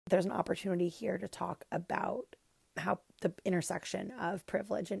there's an opportunity here to talk about how the intersection of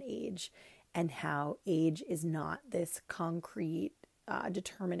privilege and age, and how age is not this concrete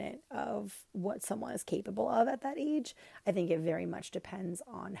determinant of what someone is capable of at that age. I think it very much depends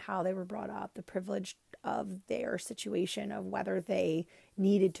on how they were brought up, the privilege of their situation, of whether they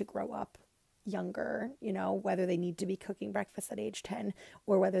needed to grow up younger, whether they need to be cooking breakfast at age 10,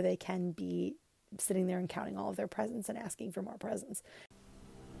 or whether they can be sitting there and counting all of their presents and asking for more presents.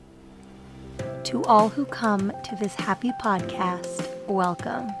 To all who come to this happy podcast,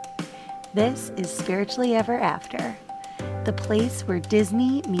 welcome. This is Spiritually Ever After, the place where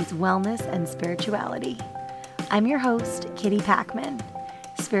Disney meets wellness and spirituality. I'm your host, Kitty Packman,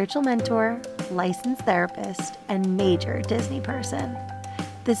 spiritual mentor, licensed therapist, and major Disney person.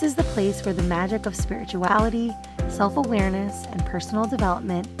 This is the place where the magic of spirituality, self-awareness, and personal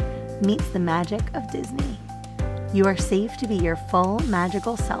development meets the magic of Disney. You are safe to be your full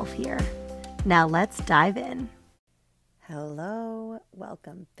magical self here. Now let's dive in. Hello,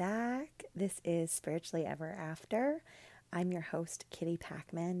 welcome back. This is Spiritually Ever After. I'm your host, Kitty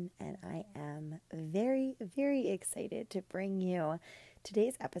Packman, and I am very, very excited to bring you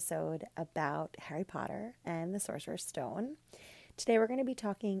today's episode about Harry Potter and the Sorcerer's Stone. Today we're going to be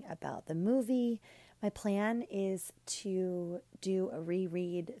talking about the movie. My plan is to do a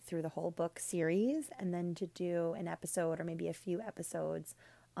reread through the whole book series, and then to do an episode or maybe a few episodes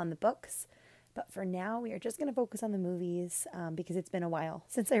on the books. But for now, we are just going to focus on the movies because it's been a while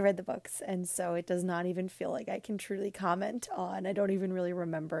since I read the books. And so it does not even feel like I can truly comment on. I don't even really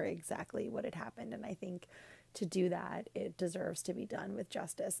remember exactly what had happened. And I think to do that, it deserves to be done with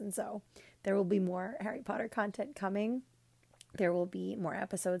justice. And so there will be more Harry Potter content coming. There will be more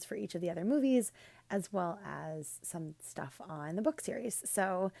episodes for each of the other movies, as well as some stuff on the book series.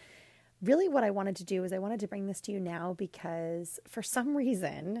 So really what I wanted to do is I wanted to bring this to you now because for some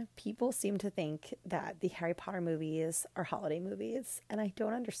reason, people seem to think that the Harry Potter movies are holiday movies, and I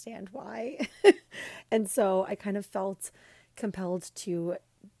don't understand why. And so I kind of felt compelled to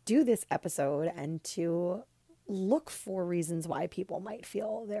do this episode and to look for reasons why people might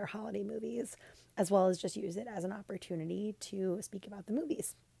feel they're holiday movies, as well as just use it as an opportunity to speak about the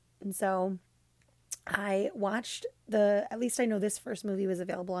movies. And so I watched at least I know this first movie was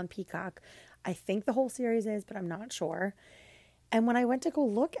available on Peacock. I think the whole series is, but I'm not sure. And when I went to go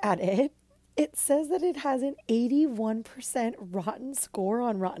look at it, it says that it has an 81% rotten score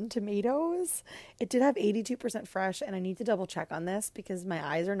on Rotten Tomatoes. It did have 82% fresh, and I need to double check on this because my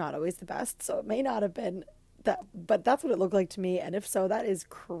eyes are not always the best, so it may not have been that, but that's what it looked like to me. And if so, that is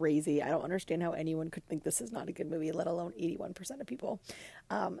crazy. I don't understand how anyone could think this is not a good movie, let alone 81% of people.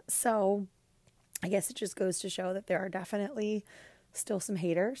 So I guess it just goes to show that there are definitely still some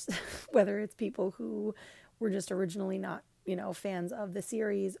haters, whether it's people who were just originally not, fans of the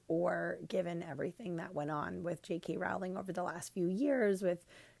series, or given everything that went on with J.K. Rowling over the last few years with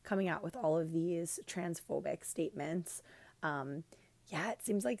coming out with all of these transphobic statements. It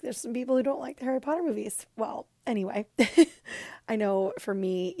seems like there's some people who don't like the Harry Potter movies. Well, anyway, I know for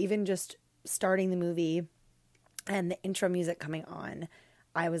me, even just starting the movie and the intro music coming on,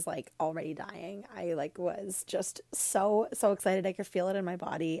 I was already dying. I was just so excited. I could feel it in my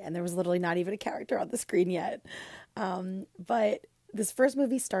body, and there was literally not even a character on the screen yet. But this first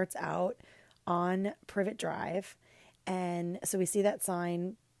movie starts out on Privet Drive, and so we see that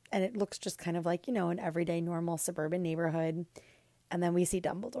sign, and it looks just kind of like, an everyday normal suburban neighborhood. And then we see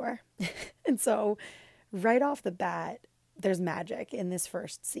Dumbledore. And so right off the bat, there's magic in this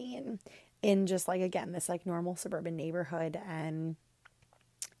first scene in just again, this normal suburban neighborhood. And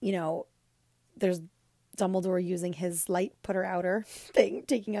there's Dumbledore using his light putter outer thing,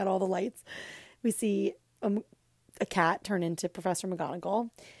 taking out all the lights. We see a cat turn into Professor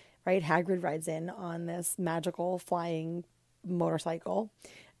McGonagall, right? Hagrid rides in on this magical flying motorcycle.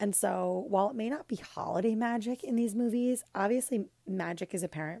 And so while it may not be holiday magic in these movies, obviously magic is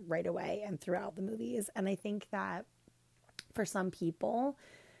apparent right away and throughout the movies. And I think that for some people,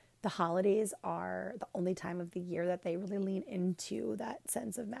 the holidays are the only time of the year that they really lean into that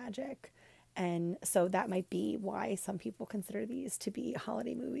sense of magic. And so that might be why some people consider these to be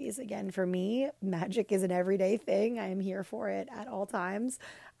holiday movies. Again, for me, magic is an everyday thing. I am here for it at all times.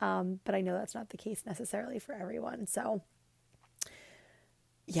 But I know that's not the case necessarily for everyone. So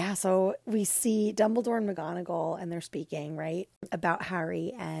we see Dumbledore and McGonagall, and they're speaking, right, about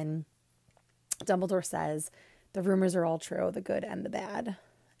Harry. And Dumbledore says, the rumors are all true, the good and the bad.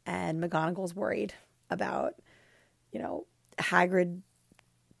 And McGonagall's worried about, Hagrid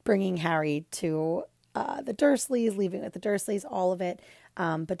bringing Harry to the Dursleys, leaving with the Dursleys, all of it.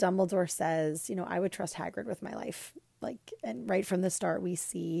 But Dumbledore says, I would trust Hagrid with my life. And right from the start, we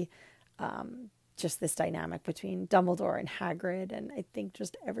see just this dynamic between Dumbledore and Hagrid, and I think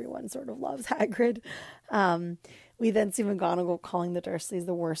just everyone sort of loves Hagrid. We then see McGonagall calling the Dursleys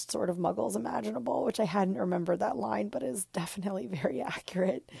the worst sort of muggles imaginable, which I hadn't remembered that line, but is definitely very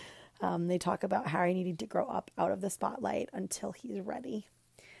accurate. They talk about Harry needing to grow up out of the spotlight until he's ready.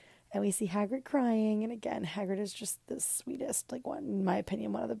 And we see Hagrid crying, and again, Hagrid is just the sweetest, like one, in my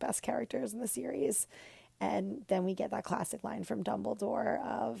opinion, one of the best characters in the series. And then we get that classic line from Dumbledore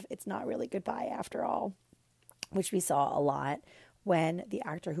of, "It's not really goodbye after all," which we saw a lot when the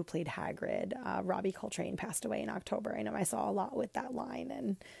actor who played Hagrid, Robbie Coltrane, passed away in October. I know I saw a lot with that line,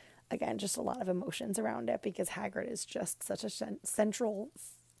 and again, just a lot of emotions around it because Hagrid is just such a central,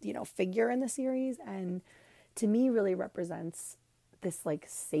 figure in the series, and to me really represents this like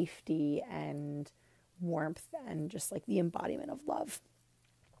safety and warmth and just like the embodiment of love.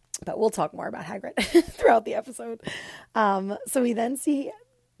 But we'll talk more about Hagrid throughout the episode. So we then see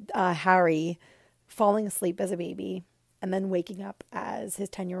Harry falling asleep as a baby and then waking up as his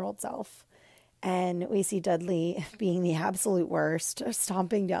 10-year-old self. And we see Dudley being the absolute worst,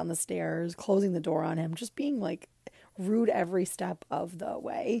 stomping down the stairs, closing the door on him, just being like rude every step of the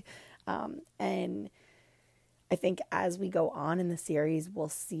way. And I think as we go on in the series, we'll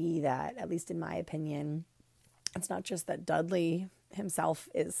see that, at least in my opinion, it's not just that Dudley himself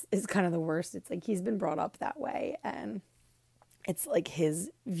is kind of the worst. It's like he's been brought up that way, and it's like his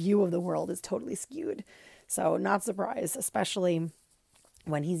view of the world is totally skewed. So not surprised, especially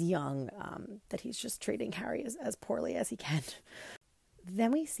when he's young, that he's just treating Harry as poorly as he can.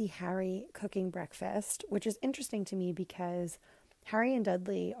 Then we see Harry cooking breakfast, which is interesting to me because Harry and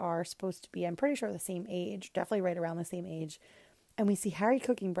Dudley are supposed to be, I'm pretty sure, the same age, definitely right around the same age. And we see Harry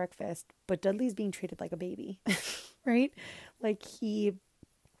cooking breakfast, but Dudley's being treated like a baby, right? Like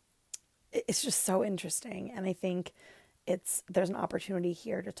it's just so interesting. And I think there's an opportunity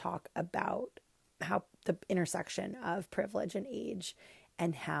here to talk about how the intersection of privilege and age,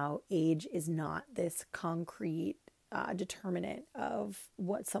 and how age is not this concrete determinant of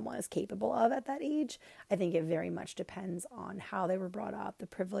what someone is capable of at that age. I think it very much depends on how they were brought up, the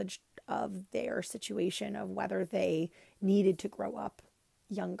privilege of their situation, of whether they needed to grow up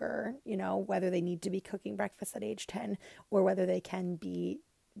younger, whether they need to be cooking breakfast at age 10, or whether they can be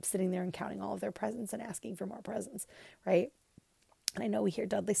sitting there and counting all of their presents and asking for more presents, right? And I know we hear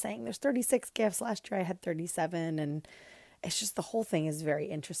Dudley saying there's 36 gifts. Last year I had 37, and it's just, the whole thing is very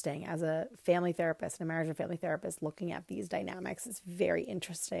interesting. As a family therapist and a marriage and family therapist, looking at these dynamics is very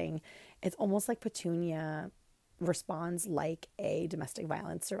interesting. It's almost like Petunia responds like a domestic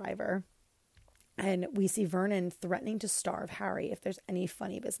violence survivor. And we see Vernon threatening to starve Harry if there's any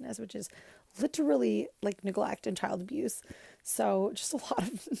funny business, which is literally like neglect and child abuse. So just a lot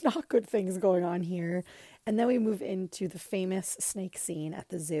of not good things going on here. And then we move into the famous snake scene at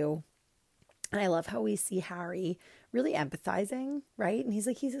the zoo. And I love how we see Harry really empathizing, right? And he's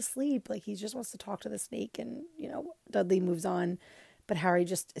asleep. Like, he just wants to talk to the snake, and, Dudley moves on. But Harry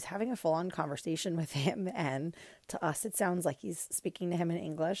just is having a full-on conversation with him. And to us, it sounds like he's speaking to him in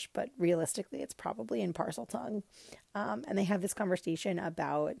English, but realistically, it's probably in Parseltongue. And they have this conversation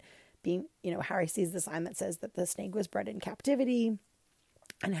about being, Harry sees the sign that says that the snake was bred in captivity.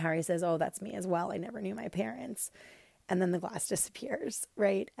 And Harry says, "Oh, that's me as well. I never knew my parents." And then the glass disappears,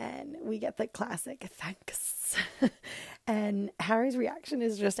 right? And we get the classic thanks. And Harry's reaction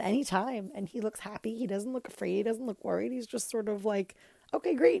is just anytime. And he looks happy. He doesn't look afraid. He doesn't look worried. He's just sort of like,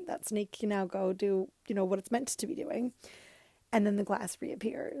 okay, great. That snake can now go do, what it's meant to be doing. And then the glass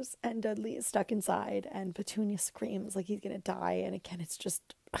reappears, and Dudley is stuck inside, and Petunia screams like he's going to die. And again, it's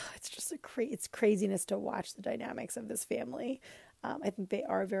just it's craziness to watch the dynamics of this family. I think they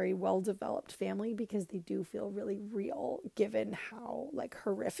are a very well-developed family because they do feel really real, given how like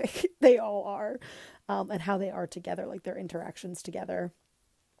horrific they all are, and how they are together, like their interactions together.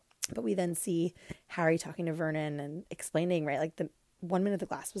 But we then see Harry talking to Vernon and explaining, right, like the one minute the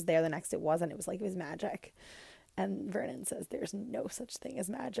glass was there, the next it wasn't. It was like it was magic. And Vernon says there's no such thing as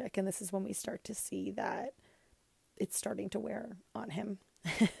magic. And this is when we start to see that it's starting to wear on him,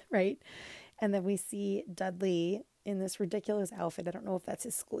 right? And then we see Dudley in this ridiculous outfit. I don't know if that's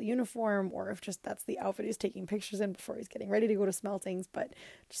his school uniform or if just that's the outfit he's taking pictures in before he's getting ready to go to Smeltings, but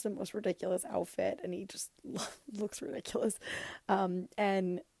just the most ridiculous outfit, and he just looks ridiculous.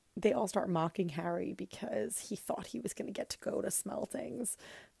 And they all start mocking Harry because he thought he was going to get to go to Smeltings.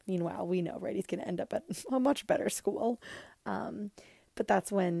 Meanwhile, we know, right, he's going to end up at a much better school. But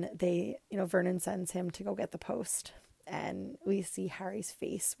that's when Vernon sends him to go get the post. And we see Harry's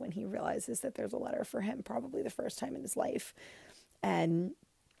face when he realizes that there's a letter for him, probably the first time in his life. And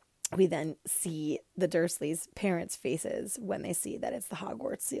we then see the Dursleys' parents' faces when they see that it's the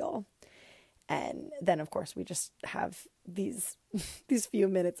Hogwarts seal. And then, of course, we just have these these few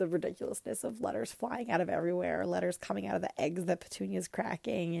minutes of ridiculousness of letters flying out of everywhere, letters coming out of the eggs that Petunia's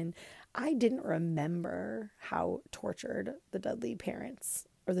cracking. And I didn't remember how tortured the Dudley parents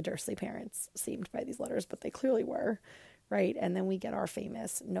or the Dursley parents seemed by these letters, but they clearly were, right? And then we get our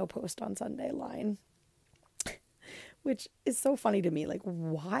famous "no post on Sunday" line, which is so funny to me. Like,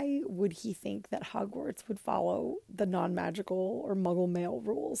 why would he think that Hogwarts would follow the non-magical or muggle mail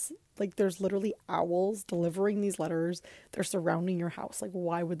rules? Like, there's literally owls delivering these letters. They're surrounding your house. Like,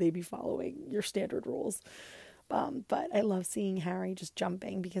 why would they be following your standard rules? But I love seeing Harry just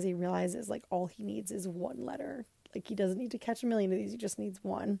jumping because he realizes, like, all he needs is one letter. Like, he doesn't need to catch a million of these. He just needs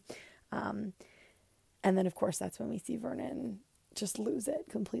one. And then, of course, that's when we see Vernon just lose it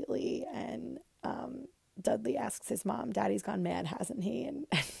completely. And Dudley asks his mom, "Daddy's gone mad, hasn't he?" And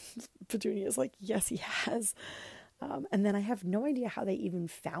Petunia's like, "Yes, he has." And then I have no idea how they even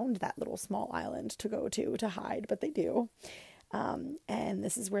found that little small island to go to hide, but they do. And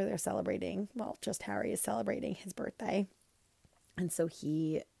this is where they're celebrating. Well, just Harry is celebrating his birthday. And so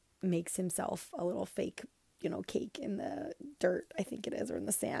he makes himself a little fake, cake in the dirt, I think it is, or in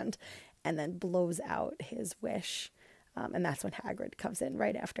the sand, and then blows out his wish. And that's when Hagrid comes in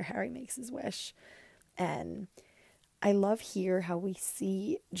right after Harry makes his wish. And I love here how we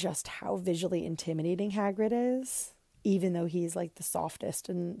see just how visually intimidating Hagrid is, even though he's like the softest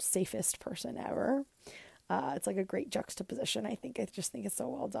and safest person ever. It's like a great juxtaposition. I just think it's so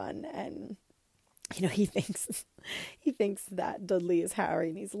well done. And, he thinks that Dudley is Harry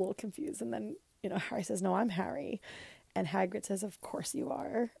and he's a little confused. And then, Harry says, "No, I'm Harry." And Hagrid says, "Of course you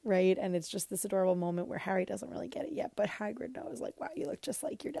are," right? And it's just this adorable moment where Harry doesn't really get it yet, but Hagrid knows, like, wow, you look just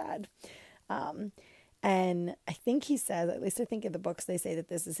like your dad. And I think he says, at least I think in the books, they say that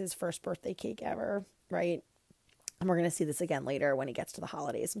this is his first birthday cake ever, right? And we're going to see this again later when he gets to the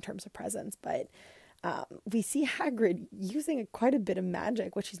holidays in terms of presents. But we see Hagrid using quite a bit of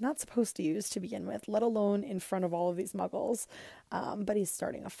magic, which he's not supposed to use to begin with, let alone in front of all of these muggles. But he's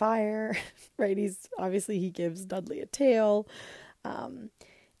starting a fire, right? He gives Dudley a tail.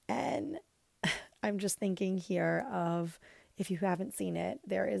 And I'm just thinking here of, if you haven't seen it,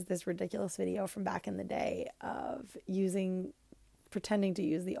 there is this ridiculous video from back in the day of pretending to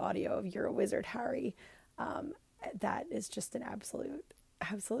use the audio of "You're a Wizard, Harry." That is just an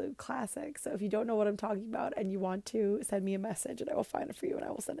absolute classic. So if you don't know what I'm talking about and you want to, send me a message and I will find it for you and I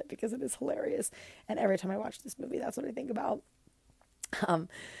will send it, because it is hilarious. And every time I watch this movie, that's what I think about.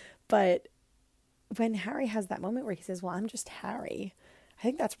 But when Harry has that moment where he says, "Well, I'm just Harry," I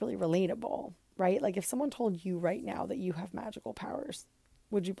think that's really relatable, right? Like, if someone told you right now that you have magical powers,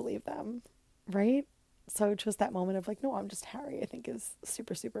 would you believe them, right? So just that moment of like, "No, I'm just Harry," I think is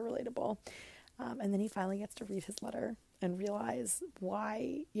super, super relatable. And then he finally gets to read his letter and realize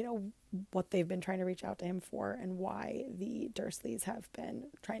why, what they've been trying to reach out to him for and why the Dursleys have been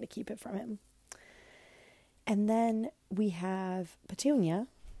trying to keep it from him. And then we have Petunia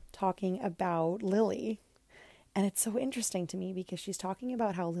talking about Lily. And it's so interesting to me because she's talking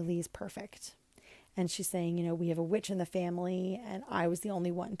about how Lily is perfect. And she's saying, "We have a witch in the family and I was the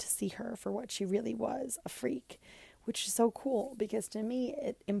only one to see her for what she really was, a freak," which is so cool because to me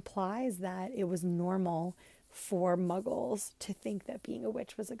it implies that it was normal for muggles to think that being a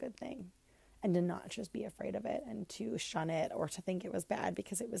witch was a good thing and to not just be afraid of it and to shun it or to think it was bad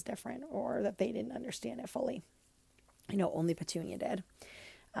because it was different or that they didn't understand it fully. Only Petunia did.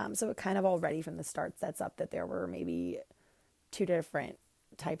 So it kind of already from the start sets up that there were maybe two different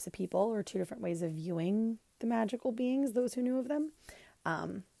types of people or two different ways of viewing the magical beings, those who knew of them.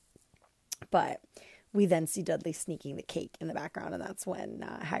 But we then see Dudley sneaking the cake in the background, and that's when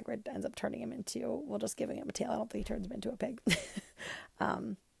Hagrid ends up turning him into, just giving him a tail. I don't think he turns him into a pig.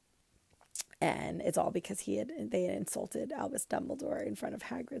 And it's all because they had insulted Albus Dumbledore in front of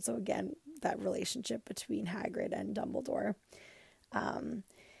Hagrid. So again, that relationship between Hagrid and Dumbledore. But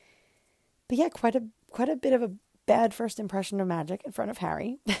yeah, quite a bit of a bad first impression of magic in front of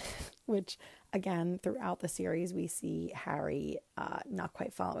Harry, which again, throughout the series, we see Harry not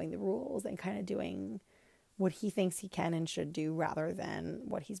quite following the rules and kind of doing what he thinks he can and should do rather than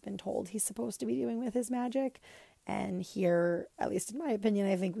what he's been told he's supposed to be doing with his magic. And here, at least in my opinion,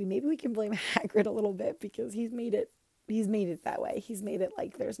 I think we can blame Hagrid a little bit because he's made it that way. He's made it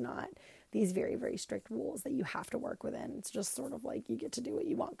like there's not these very, very strict rules that you have to work within. It's just sort of like you get to do what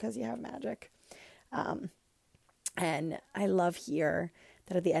you want because you have magic. And I love here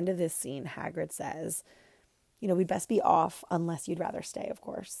that at the end of this scene, Hagrid says, we'd best be off unless you'd rather stay, of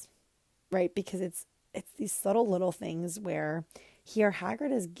course. Right? Because it's these subtle little things where here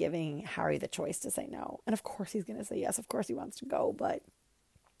Hagrid is giving Harry the choice to say no. And of course he's going to say yes. Of course he wants to go. But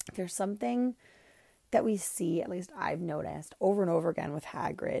there's something that we see, at least I've noticed over and over again with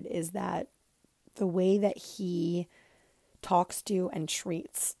Hagrid, is that the way that he talks to and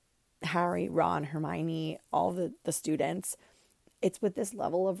treats Harry, Ron, Hermione, all the students, it's with this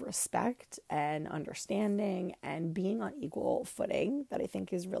level of respect and understanding and being on equal footing that I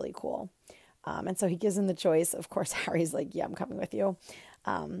think is really cool. And so he gives him the choice. Of course, Harry's like, yeah, I'm coming with you.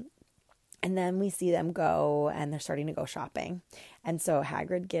 And then we see them go, and they're starting to go shopping. And so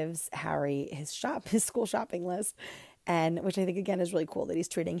Hagrid gives Harry his school shopping list, and which I think, again, is really cool that he's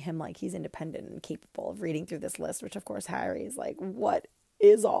treating him like he's independent and capable of reading through this list, which, of course, Harry's like, what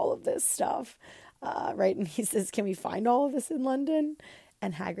is all of this stuff? Right? And he says, can we find all of this in London?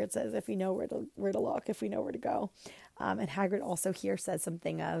 And Hagrid says, if we know where to look, if we know where to go. And Hagrid also here says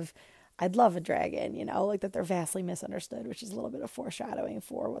something of, I'd love a dragon, like that they're vastly misunderstood, which is a little bit of foreshadowing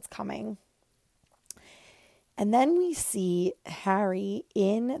for what's coming. And then we see Harry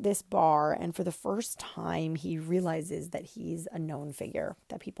in this bar, and for the first time, he realizes that he's a known figure,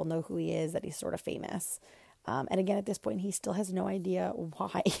 that people know who he is, that he's sort of famous. And again, at this point, he still has no idea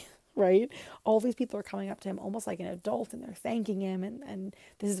why, right? All these people are coming up to him almost like an adult, and they're thanking him, and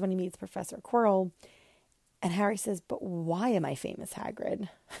this is when he meets Professor Quirrell. And Harry says, but why am I famous, Hagrid?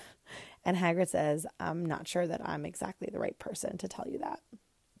 And Hagrid says, I'm not sure that I'm exactly the right person to tell you that.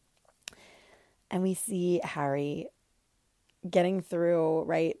 And we see Harry getting through,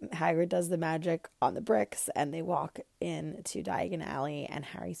 right? Hagrid does the magic on the bricks, and they walk into Diagon Alley, and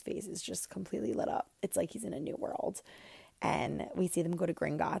Harry's face is just completely lit up. It's like he's in a new world. And we see them go to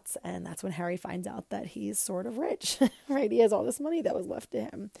Gringotts, and that's when Harry finds out that he's sort of rich, right? He has all this money that was left to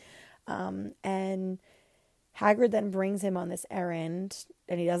him. And Hagrid then brings him on this errand,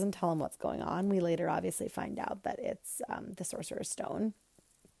 and he doesn't tell him what's going on. We later obviously find out that it's the Sorcerer's Stone.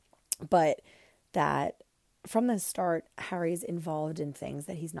 But that from the start, Harry's involved in things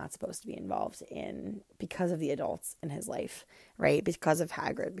that he's not supposed to be involved in because of the adults in his life, right? Because of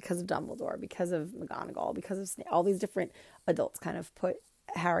Hagrid, because of Dumbledore, because of McGonagall, because of Snape. All these different adults kind of put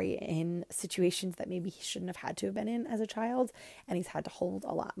Harry in situations that maybe he shouldn't have had to have been in as a child, and he's had to hold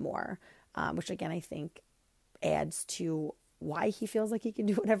a lot more, which again, I think adds to why he feels like he can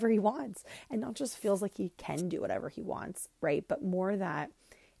do whatever he wants, and not just feels like he can do whatever he wants, right? But more that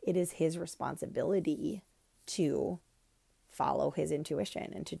it is his responsibility to follow his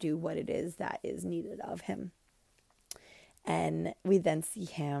intuition and to do what it is that is needed of him. And we then see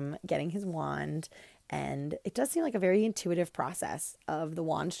him getting his wand, and it does seem like a very intuitive process of the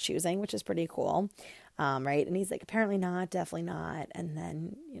wand choosing, which is pretty cool, right? And he's like, apparently not, definitely not. And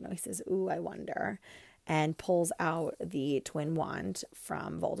then, he says, ooh, I wonder, and pulls out the twin wand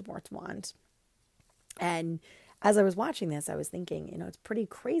from Voldemort's wand. And as I was watching this, I was thinking, it's pretty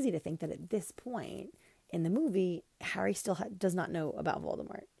crazy to think that at this point in the movie, Harry still does not know about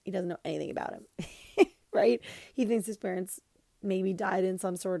Voldemort. He doesn't know anything about him, right? He thinks his parents maybe died in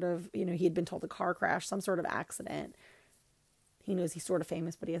some sort of, he had been told a car crash, some sort of accident. He knows he's sort of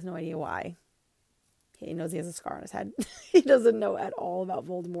famous, but he has no idea why. He knows he has a scar on his head. He doesn't know at all about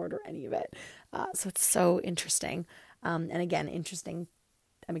Voldemort or any of it. So it's so interesting. And again, interesting.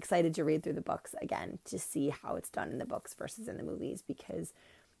 I'm excited to read through the books again to see how it's done in the books versus in the movies, because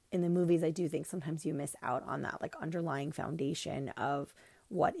in the movies, I do think sometimes you miss out on that like underlying foundation of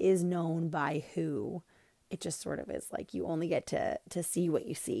what is known by who. It just sort of is like you only get to see what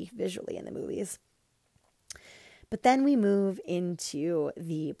you see visually in the movies. But then we move into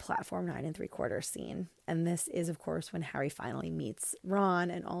the platform 9 3/4 scene. And this is, of course, when Harry finally meets Ron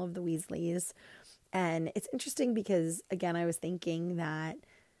and all of the Weasleys. And it's interesting because, again, I was thinking that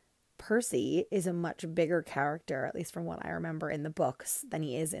Percy is a much bigger character, at least from what I remember in the books, than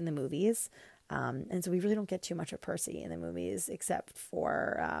he is in the movies. And so we really don't get too much of Percy in the movies, except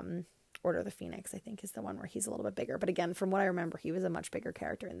for Order of the Phoenix, I think, is the one where he's a little bit bigger. But again, from what I remember, he was a much bigger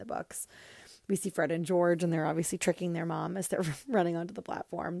character in the books. We see Fred and George, and they're obviously tricking their mom as they're running onto the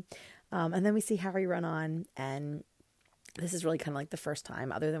platform. And then we see Harry run on, and this is really kind of like the first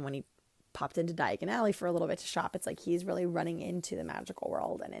time, other than when he popped into Diagon Alley for a little bit to shop, it's like he's really running into the magical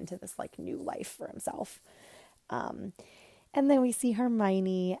world and into this like new life for himself. And then we see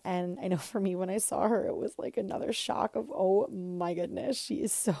Hermione, and I know for me, when I saw her, it was like another shock of, oh my goodness, she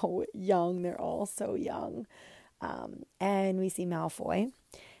is so young. They're all so young. And we see Malfoy,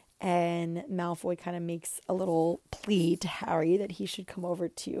 and Malfoy kind of makes a little plea to Harry that he should come over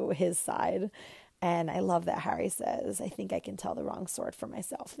to his side. And I love that Harry says, I think I can tell the wrong sort for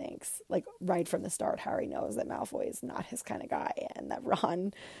myself, thanks. Like right from the start, Harry knows that Malfoy is not his kind of guy, and that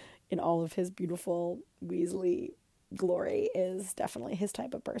Ron, in all of his beautiful Weasley glory is definitely his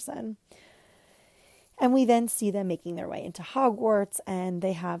type of person. And we then see them making their way into Hogwarts, and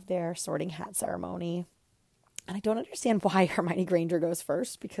they have their sorting hat ceremony. And I don't understand why Hermione Granger goes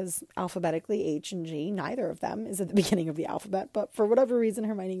first, because alphabetically H and G, neither of them is at the beginning of the alphabet. But for whatever reason,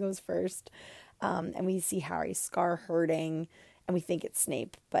 Hermione goes first. And we see Harry's scar hurting, and we think it's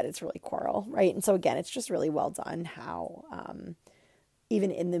Snape, but it's really Quirrell, right? And so again, it's just really well done how even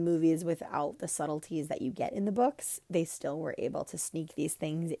in the movies, without the subtleties that you get in the books, they still were able to sneak these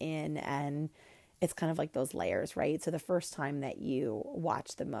things in, and it's kind of like those layers, right? So the first time that you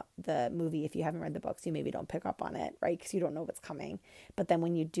watch the movie, if you haven't read the books, you maybe don't pick up on it, right? Because you don't know what's coming. But then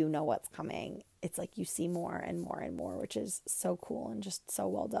when you do know what's coming, it's like you see more and more and more, which is so cool and just so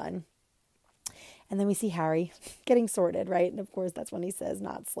well done. And then we see Harry getting sorted, right? And of course, that's when he says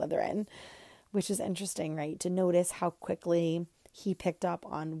not Slytherin, which is interesting, right? To notice how quickly he picked up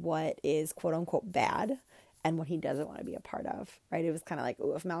on what is quote unquote bad and what he doesn't want to be a part of, right? It was kind of like,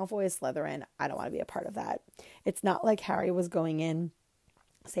 oh, if Malfoy is Slytherin, I don't want to be a part of that. It's not like Harry was going in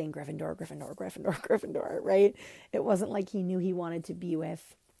saying Gryffindor, Gryffindor, Gryffindor, Gryffindor, right? It wasn't like he knew he wanted to be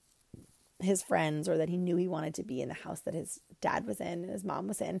with his friends, or that he knew he wanted to be in the house that his dad was in and his mom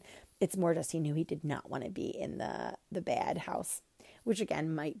was in. It's more just he knew he did not want to be in the bad house, which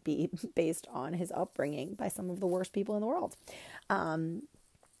again might be based on his upbringing by some of the worst people in the world. And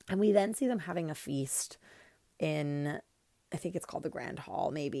we then see them having a feast in, I think it's called the Grand Hall,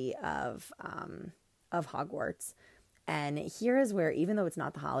 maybe, of Hogwarts. And here is where, even though it's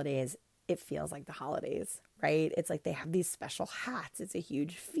not the holidays, it feels like the holidays, right? It's like they have these special hats. It's a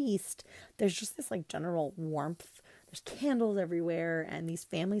huge feast. There's just this like general warmth. There's candles everywhere and these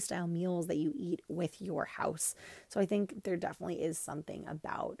family style meals that you eat with your house. So I think there definitely is something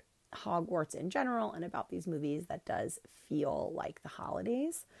about Hogwarts in general and about these movies that does feel like the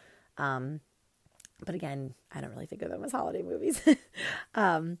holidays. But again, I don't really think of them as holiday movies.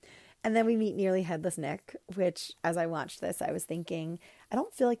 And then we meet Nearly Headless Nick, which as I watched this, I was thinking, I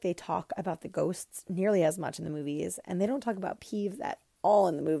don't feel like they talk about the ghosts nearly as much in the movies. And they don't talk about Peeves at all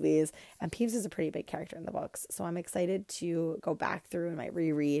in the movies. And Peeves is a pretty big character in the books. So I'm excited to go back through and might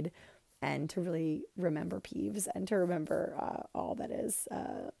reread and to really remember Peeves and to remember all that is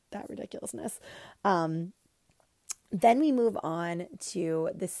that ridiculousness. Then we move on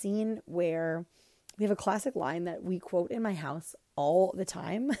to the scene where we have a classic line that we quote in my house all the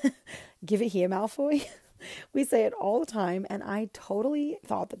time. Give it here, Malfoy. We say it all the time. And I totally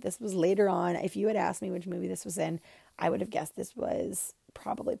thought that this was later on. If you had asked me which movie this was in, I would have guessed this was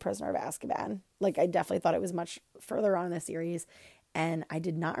probably Prisoner of Azkaban. Like, I definitely thought it was much further on in the series. And I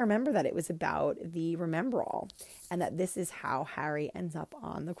did not remember that it was about the Remembrall and that this is how Harry ends up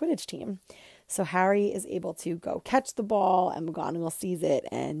on the Quidditch team. So Harry is able to go catch the ball, and McGonagall sees it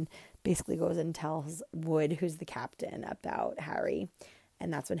and basically goes and tells Wood, who's the captain, about Harry.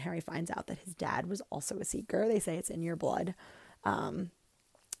 And that's when Harry finds out that his dad was also a seeker. They say it's in your blood. And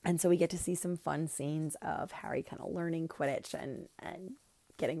so we get to see some fun scenes of Harry kind of learning Quidditch and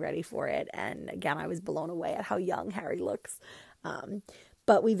getting ready for it. And again, I was blown away at how young Harry looks.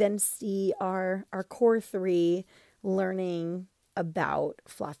 But we then see our core three learning about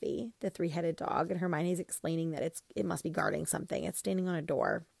Fluffy, the three-headed dog, and Hermione's explaining that it must be guarding something. It's standing on a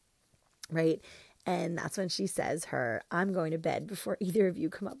door, right? And that's when she says I'm going to bed before either of you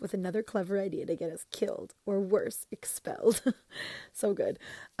come up with another clever idea to get us killed or worse, expelled. So good.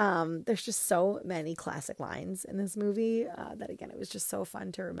 There's just so many classic lines in this movie that, again, it was just so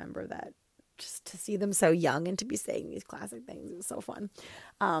fun to remember that. Just to see them so young and to be saying these classic things. It was so fun.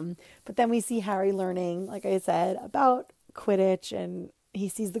 But then we see Harry learning, like I said, about Quidditch, and he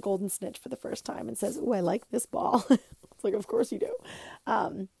sees the golden snitch for the first time and says, "Oh, I like this ball." It's like, of course you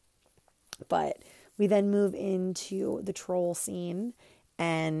do. But we then move into the troll scene,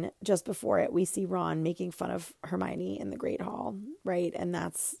 and just before it, we see Ron making fun of Hermione in the Great Hall, right? And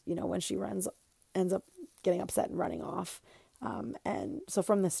that's, when she ends up getting upset and running off. And so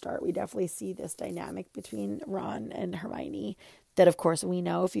from the start, we definitely see this dynamic between Ron and Hermione that, of course, we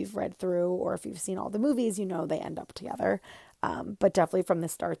know if you've read through or if you've seen all the movies, they end up together. But definitely from the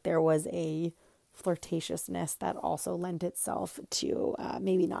start, there was a flirtatiousness that also lent itself to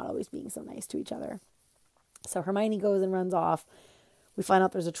maybe not always being so nice to each other. So Hermione goes and runs off. We find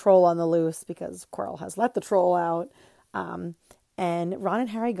out there's a troll on the loose because Quirrell has let the troll out. And Ron and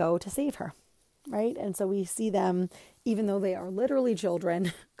Harry go to save her, right? And so we see them, even though they are literally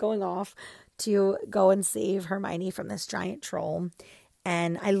children, going off to go and save Hermione from this giant troll.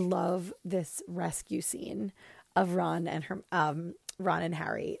 And I love this rescue scene of Ron and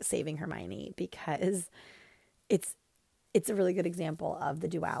Harry saving Hermione, because it's it's a really good example of the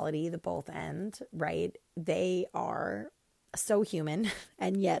duality, the both end, right? They are so human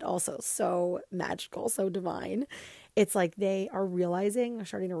and yet also so magical, so divine. It's like they are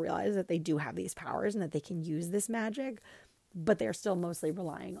starting to realize that they do have these powers and that they can use this magic, but they're still mostly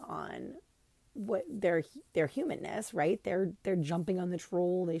relying on what their humanness, right? They're jumping on the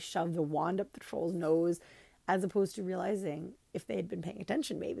troll, they shove the wand up the troll's nose, as opposed to realizing if they had been paying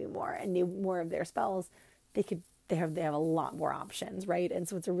attention maybe more and knew more of their spells, they have a lot more options, right? And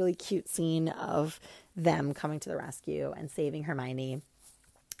so it's a really cute scene of them coming to the rescue and saving Hermione.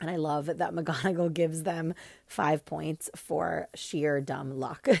 And I love that McGonagall gives them 5 points for sheer dumb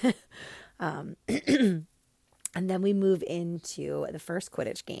luck. And then we move into the first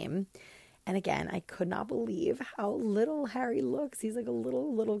Quidditch game. And again, I could not believe how little Harry looks. He's like a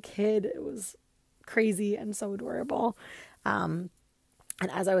little kid. It was crazy and so adorable. And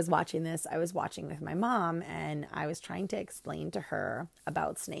as I was watching this, I was watching with my mom, and I was trying to explain to her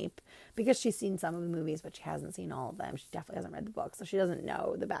about Snape because she's seen some of the movies, but she hasn't seen all of them. She definitely hasn't read the book, so she doesn't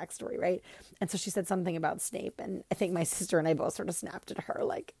know the backstory, right? And so she said something about Snape, and I think my sister and I both sort of snapped at her,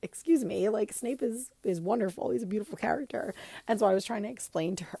 like, excuse me, like, Snape is wonderful. He's a beautiful character. And so I was trying to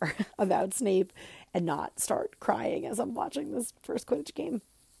explain to her about Snape and not start crying as I'm watching this first Quidditch game.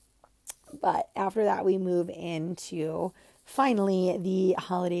 But after that, we move into finally the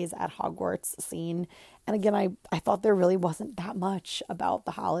holidays at Hogwarts scene. And again, I thought there really wasn't that much about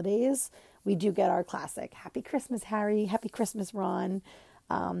the holidays. We do get our classic Happy Christmas, Harry, Happy Christmas, Ron.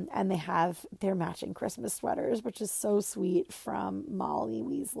 And they have their matching Christmas sweaters, which is so sweet, from Molly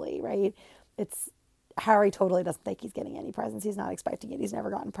Weasley, right? Harry totally doesn't think he's getting any presents. He's not expecting it. He's never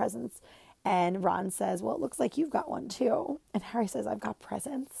gotten presents. And Ron says, well, it looks like you've got one too. And Harry says, I've got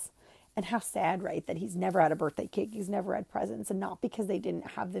presents. And how sad, right, that he's never had a birthday cake, he's never had presents, and not because they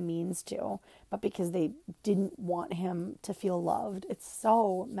didn't have the means to, but because they didn't want him to feel loved. It's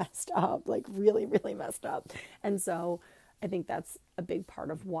so messed up, like really, really messed up. And so I think that's a big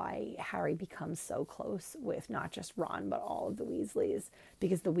part of why Harry becomes so close with not just Ron, but all of the Weasleys,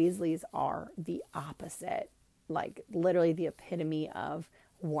 because the Weasleys are the opposite, like literally the epitome of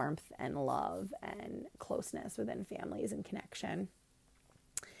warmth and love and closeness within families and connection.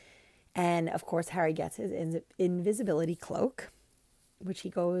 And of course, Harry gets his invisibility cloak, which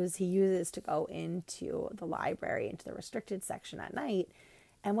he uses to go into the library, into the restricted section at night.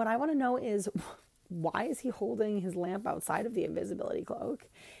 And what I want to know is, why is he holding his lamp outside of the invisibility cloak?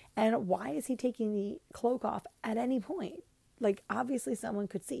 And why is he taking the cloak off at any point? Like, obviously someone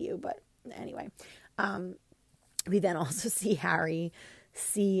could see you, but anyway. We then also see Harry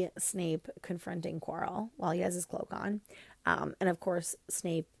see Snape confronting Quirrell while he has his cloak on. And of course,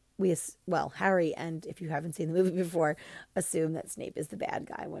 Harry, and if you haven't seen the movie before, assume that Snape is the bad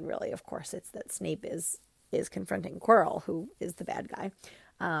guy, when really, of course, it's that Snape is confronting Quirrell, who is the bad guy.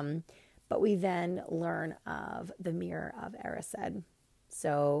 But we then learn of the Mirror of Erised.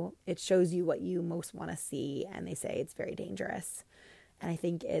 So it shows you what you most want to see, and they say it's very dangerous. And I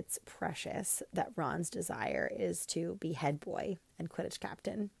think it's precious that Ron's desire is to be head boy and Quidditch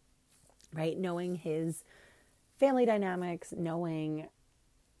captain, right? Knowing his family dynamics, knowing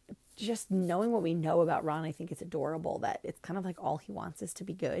what we know about Ron, I think it's adorable that it's kind of like all he wants is to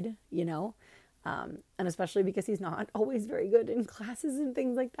be good, you know? And especially because he's not always very good in classes and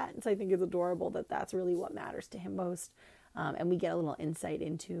things like that. And so I think it's adorable that that's really what matters to him most. And we get a little insight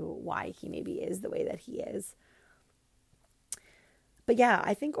into why he maybe is the way that he is. But yeah,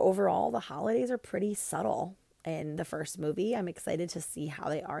 I think overall the holidays are pretty subtle in the first movie. I'm excited to see how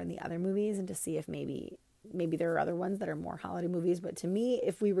they are in the other movies and to see if maybe there are other ones that are more holiday movies. But to me,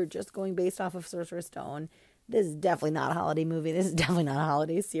 if we were just going based off of Sorcerer's Stone, this is definitely not a holiday movie. This is definitely not a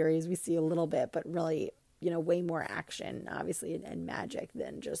holiday series. We see a little bit, but really, way more action, obviously, and magic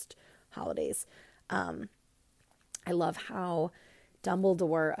than just holidays. I love how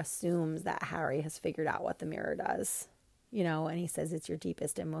Dumbledore assumes that Harry has figured out what the mirror does, and he says it's your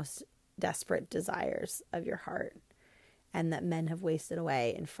deepest and most desperate desires of your heart, and that men have wasted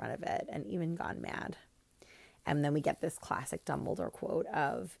away in front of it and even gone mad. And then we get this classic Dumbledore quote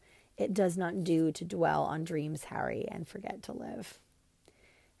of, "It does not do to dwell on dreams, Harry, and forget to live."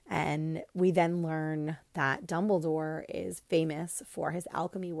 And we then learn that Dumbledore is famous for his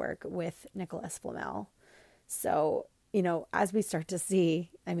alchemy work with Nicholas Flamel. So, as we start to see,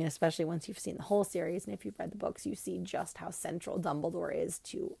 especially once you've seen the whole series and if you've read the books, you see just how central Dumbledore is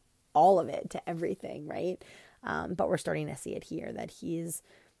to all of it, to everything, right? But we're starting to see it here, that he's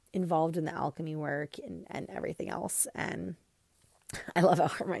involved in the alchemy work and everything else. And I love how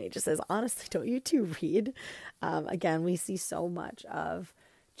Hermione just says, honestly, don't you two read? Again, we see so much of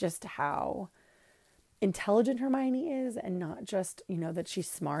just how intelligent Hermione is, and not just, that she's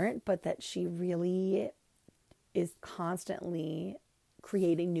smart, but that she really is constantly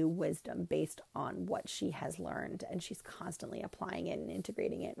creating new wisdom based on what she has learned, and she's constantly applying it and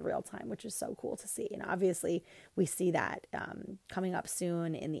integrating it in real time, which is so cool to see. And obviously we see that coming up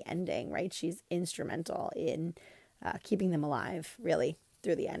soon in the ending, right? She's instrumental in keeping them alive, really,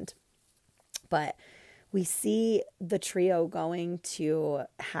 through the end. But we see the trio going to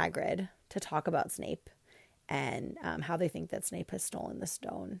Hagrid to talk about Snape and how they think that Snape has stolen the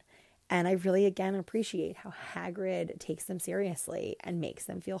stone. And I really, again, appreciate how Hagrid takes them seriously and makes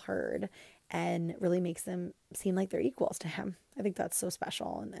them feel heard and really makes them seem like they're equals to him. I think that's so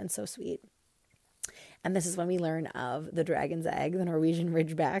special and so sweet. And this is when we learn of the dragon's egg, the Norwegian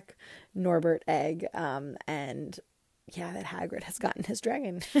Ridgeback Norbert egg, and that Hagrid has gotten his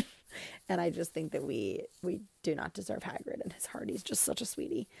dragon. And I just think that we do not deserve Hagrid and his heart. He's just such a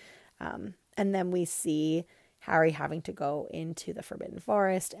sweetie. And then we see Harry having to go into the Forbidden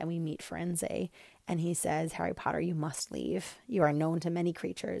Forest, and we meet Firenze, and he says, "Harry Potter, you must leave. You are known to many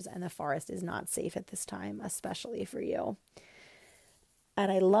creatures, and the forest is not safe at this time, especially for you."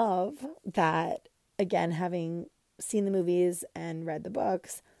 And I love that, again, having seen the movies and read the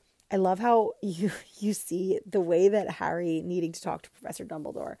books, I love how you see the way that Harry needing to talk to Professor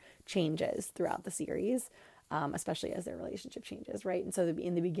Dumbledore changes throughout the series. Especially as their relationship changes, right? And so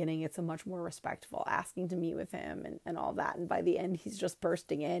in the beginning, it's a much more respectful asking to meet with him and all that. And by the end, he's just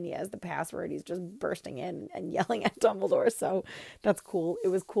bursting in. He has the password. He's just bursting in and yelling at Dumbledore. So that's cool. It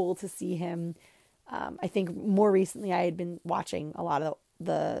was cool to see him. I think more recently, I had been watching a lot of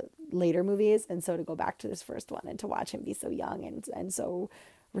the later movies. And so to go back to this first one and to watch him be so young and so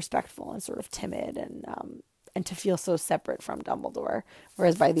respectful and sort of timid and to feel so separate from Dumbledore.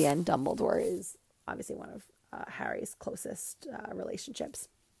 Whereas by the end, Dumbledore is obviously one of Harry's closest relationships.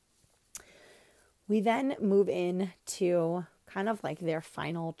 We then move in to kind of like their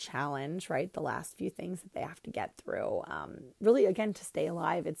final challenge, right? The last few things that they have to get through. Really, again, to stay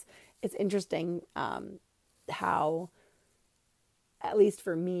alive. It's interesting how, at least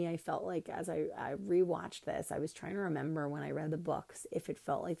for me, I felt like as I rewatched this, I was trying to remember when I read the books if it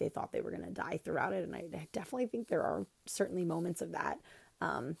felt like they thought they were going to die throughout it. And I definitely think there are certainly moments of that.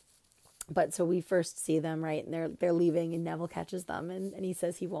 But so we first see them, right, and they're leaving, and Neville catches them, and he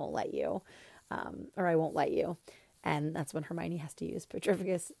says he won't let you, or I won't let you. And that's when Hermione has to use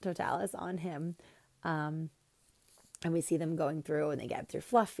Petrificus Totalis on him. And we see them going through, and they get through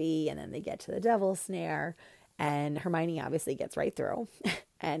Fluffy, and then they get to the Devil's Snare, and Hermione obviously gets right through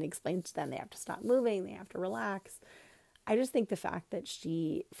and explains to them they have to stop moving, they have to relax. I just think the fact that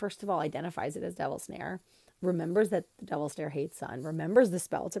she, first of all, identifies it as Devil's Snare, remembers that the Devil's Snare hates sun, remembers the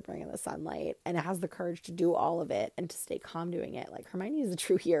spell to bring in the sunlight, and has the courage to do all of it and to stay calm doing it. Like, Hermione is a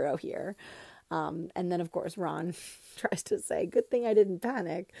true hero here. And then, of course, Ron tries to say, "Good thing I didn't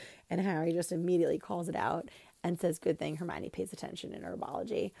panic." And Harry just immediately calls it out and says, "Good thing Hermione pays attention in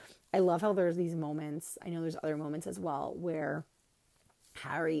herbology." I love how there's these moments, I know there's other moments as well, where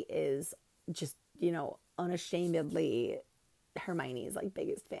Harry is just, unashamedly Hermione's like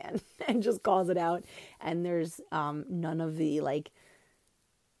biggest fan and just calls it out, and there's none of the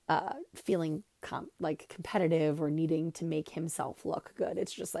feeling competitive or needing to make himself look good.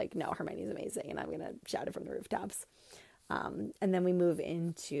 It's just like, no, Hermione's amazing, and I'm gonna shout it from the rooftops. And then we move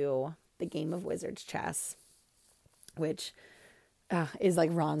into the game of Wizard's Chess, which is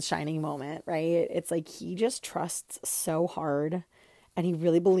like Ron's shining moment, right? It's like he just trusts so hard. And he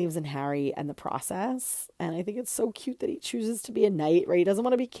really believes in Harry and the process. And I think it's so cute that he chooses to be a knight, right? He doesn't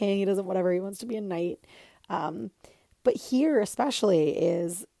want to be king. He doesn't whatever. He wants to be a knight. But here especially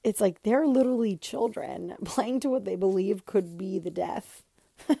it's like they're literally children playing to what they believe could be the death.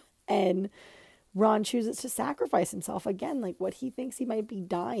 And Ron chooses to sacrifice himself again, like what he thinks he might be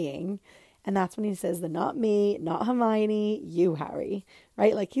dying. And that's when he says not me, not Hermione, you, Harry,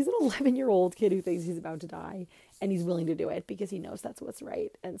 right? Like, he's an 11-year-old kid who thinks he's about to die, and he's willing to do it because he knows that's what's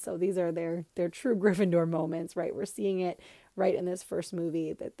right. And so these are their true Gryffindor moments, right? We're seeing it right in this first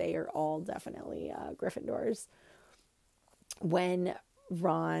movie that they are all definitely Gryffindors. When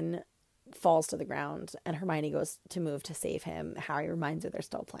Ron falls to the ground and Hermione goes to move to save him, Harry reminds her they're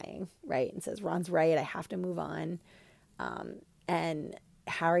still playing, right? And says, "Ron's right, I have to move on." And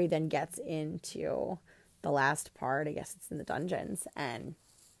Harry then gets into the last part, I guess it's in the dungeons, and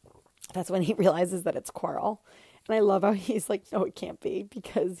that's when he realizes that it's Quirrell. And I love how he's like, "No, it can't be,"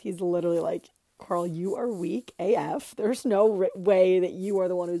 because he's literally like, "Quirrell, you are weak AF. There's no way that you are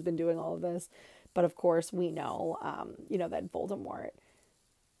the one who's been doing all of this." But of course, we know, that Voldemort,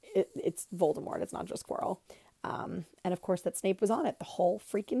 it's Voldemort. It's not just Quirrell. And of course that Snape was on it the whole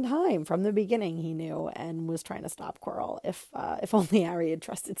freaking time. From the beginning he knew and was trying to stop Quirrell. If only Harry had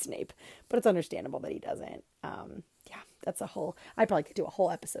trusted Snape. But it's understandable that he doesn't. Yeah, that's I probably could do a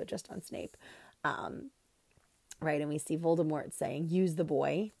whole episode just on Snape. Right, and we see Voldemort saying, use the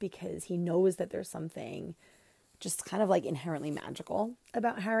boy, because he knows that there's something just kind of like inherently magical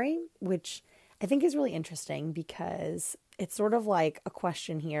about Harry, which I think is really interesting because it's sort of like a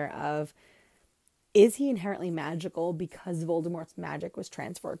question here of, is he inherently magical because Voldemort's magic was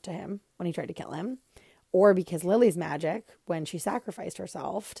transferred to him when he tried to kill him? Or because Lily's magic, when she sacrificed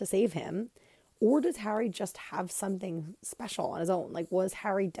herself to save him? Or does Harry just have something special on his own? Like, was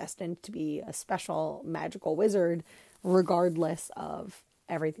Harry destined to be a special magical wizard regardless of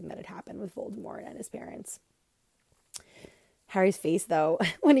everything that had happened with Voldemort and his parents? Harry's face, though,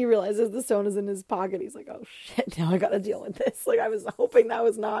 when he realizes the stone is in his pocket, he's like, oh shit, now I gotta deal with this. Like, I was hoping that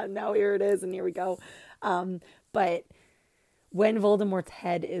was not, and now here it is, and here we go. But when Voldemort's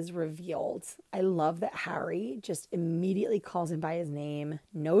head is revealed, I love that Harry just immediately calls him by his name.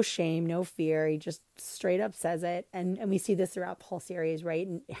 No shame, no fear. He just straight up says it. And we see this throughout the whole series, right?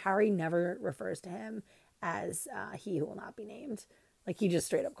 And Harry never refers to him as he who will not be named. Like, he just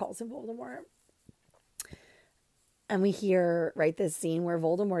straight up calls him Voldemort. And we hear, right, this scene where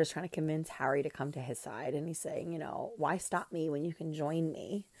Voldemort is trying to convince Harry to come to his side. And he's saying, why stop me when you can join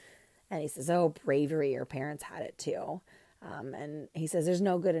me? And he says, oh, bravery, your parents had it too. And he says, there's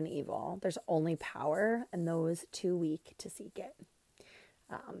no good and evil. There's only power, and those too weak to seek it.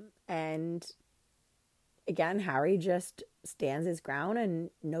 And again, Harry just stands his ground and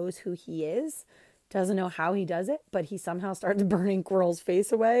knows who he is. Doesn't know how he does it, but he somehow starts burning Quirrell's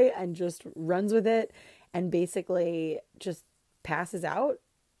face away and just runs with it. And basically just passes out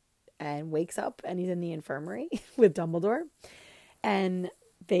and wakes up, and he's in the infirmary with Dumbledore. And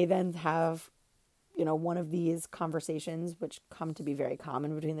they then have, one of these conversations, which come to be very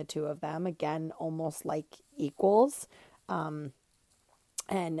common between the two of them. Again, almost like equals. And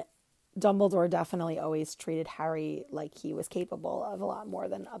Dumbledore definitely always treated Harry like he was capable of a lot more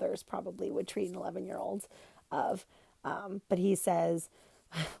than others probably would treat an 11-year-old of. But he says,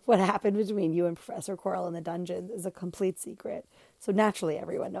 what happened between you and Professor Quirrell in the dungeon is a complete secret. So naturally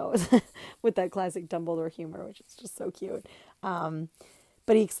everyone knows with that classic Dumbledore humor, which is just so cute.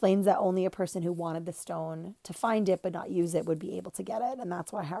 But he explains that only a person who wanted the stone to find it but not use it would be able to get it. And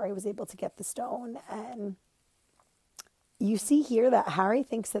that's why Harry was able to get the stone. And you see here that Harry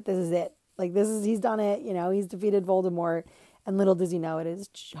thinks that this is it. Like, he's done it, he's defeated Voldemort. And little does he know it is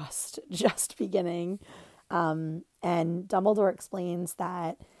just beginning. And Dumbledore explains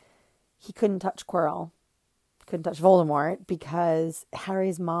that he couldn't touch Quirrell, couldn't touch Voldemort, because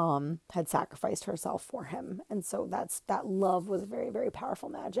Harry's mom had sacrificed herself for him. And so that love was very, very powerful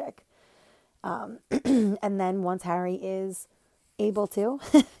magic. And then once Harry is able to,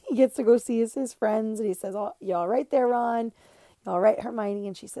 he gets to go see his friends, and he says, oh, you all right there, Ron? You all right, Hermione?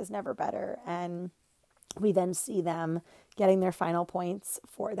 And she says, never better. And we then see them getting their final points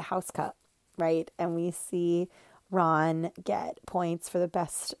for the House Cup. Right, and we see Ron get points for the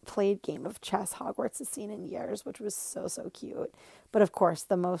best played game of chess Hogwarts has seen in years, which was so cute. But of course,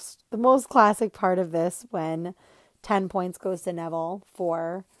 the most classic part of this, when 10 points goes to Neville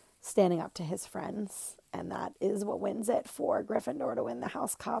for standing up to his friends, and that is what wins it for Gryffindor to win the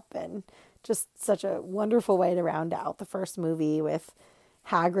House Cup. And just such a wonderful way to round out the first movie, with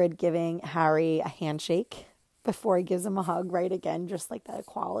Hagrid giving Harry a handshake before he gives him a hug, right? Again, just like that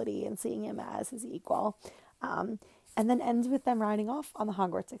equality and seeing him as his equal. And then ends with them riding off on the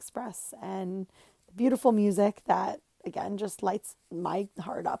Hogwarts Express, and beautiful music that, again, just lights my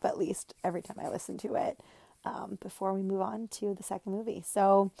heart up, at least every time I listen to it, before we move on to the second movie.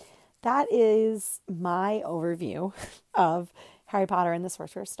 So that is my overview of Harry Potter and the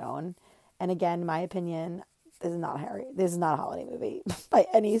Sorcerer's Stone. And again, my opinion, this is not a holiday movie by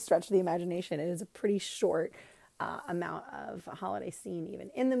any stretch of the imagination. It is a pretty short amount of a holiday scene even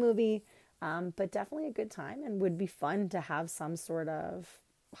in the movie, but definitely a good time, and would be fun to have some sort of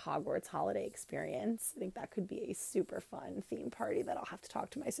Hogwarts holiday experience. I think that could be a super fun theme party that I'll have to talk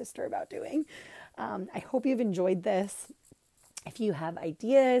to my sister about doing. I hope you've enjoyed this. If you have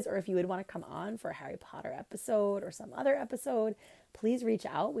ideas, or if you would want to come on for a Harry Potter episode or some other episode, please reach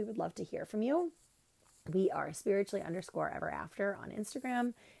out. We would love to hear from you. We are spiritually_ever_after on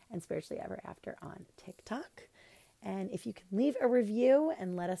Instagram and spiritually ever after on TikTok. And if you can leave a review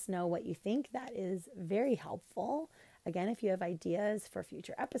and let us know what you think, that is very helpful. Again, if you have ideas for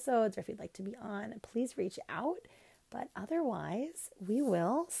future episodes, or if you'd like to be on, please reach out. But otherwise, we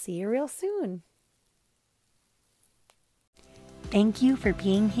will see you real soon. Thank you for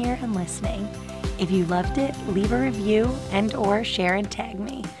being here and listening. If you loved it, leave a review and or share and tag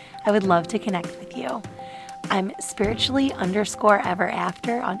me. I would love to connect with you. I'm spiritually_ever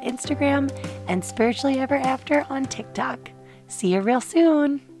after on Instagram and spiritually ever after on TikTok. See you real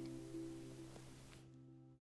soon.